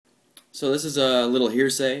So this is a little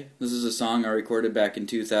hearsay. This is a song I recorded back in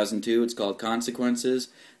 2002. It's called Consequences.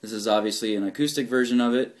 This is obviously an acoustic version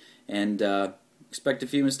of it, and expect a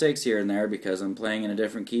few mistakes here and there because I'm playing in a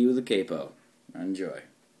different key with a capo. Enjoy.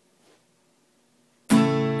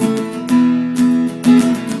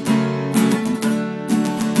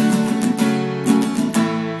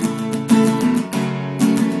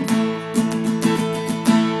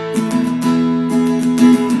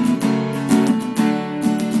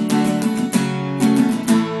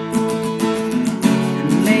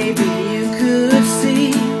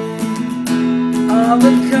 All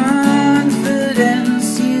the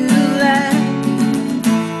confidence you lack,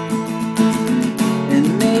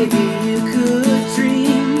 and maybe you could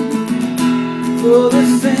dream for the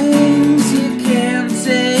things you can't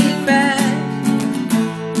take back,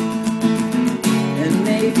 and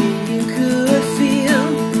maybe you could feel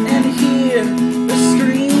and hear the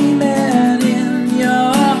screaming in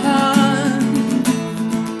your heart,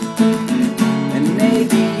 and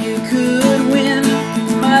maybe you could win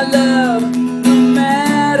my love.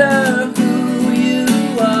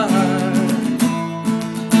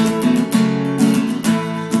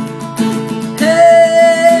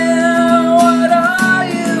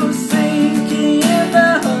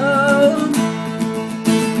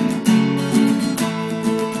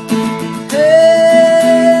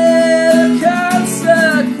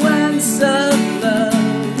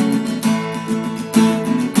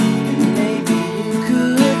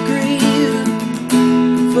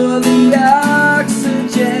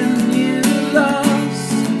 Oxygen you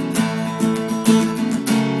lost.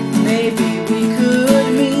 Maybe we could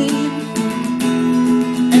meet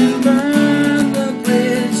and burn the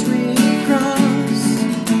bridge we crossed.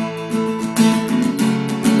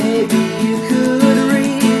 Maybe you could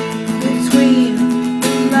read between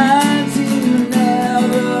the lines you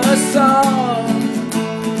never saw.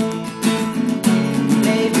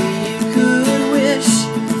 Maybe you could wish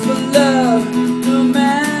for love no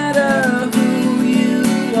matter who you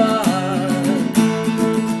are.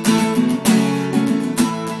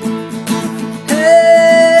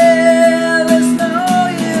 Hey, there's no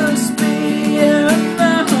use being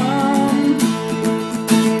wrong.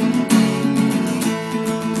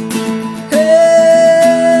 Hey,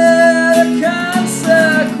 the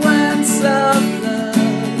consequence of love.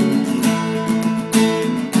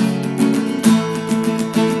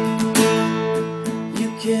 You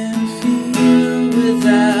can feel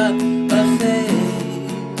without a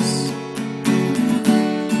face.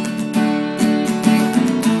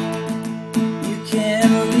 You can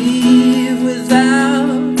leave without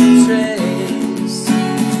a trace.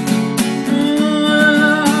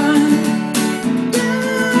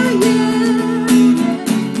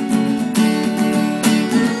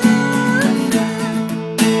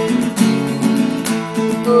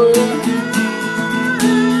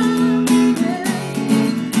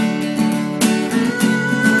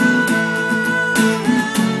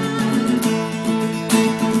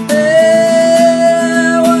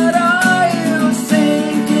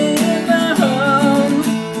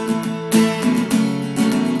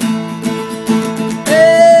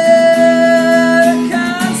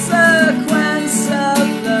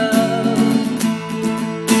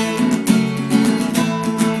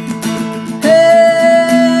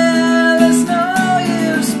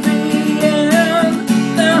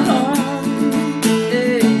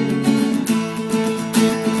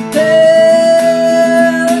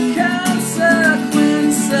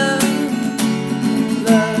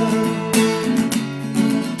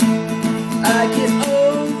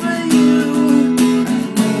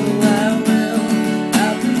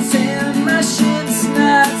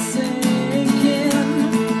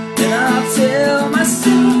 Tell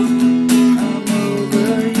myself I'm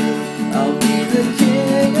over you. I'll be the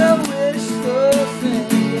king of wishful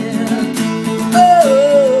thinking. Oh,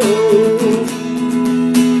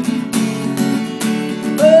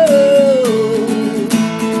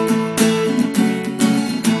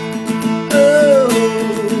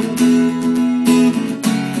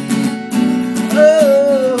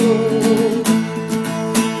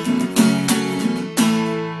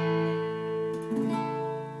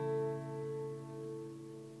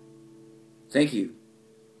 Thank you.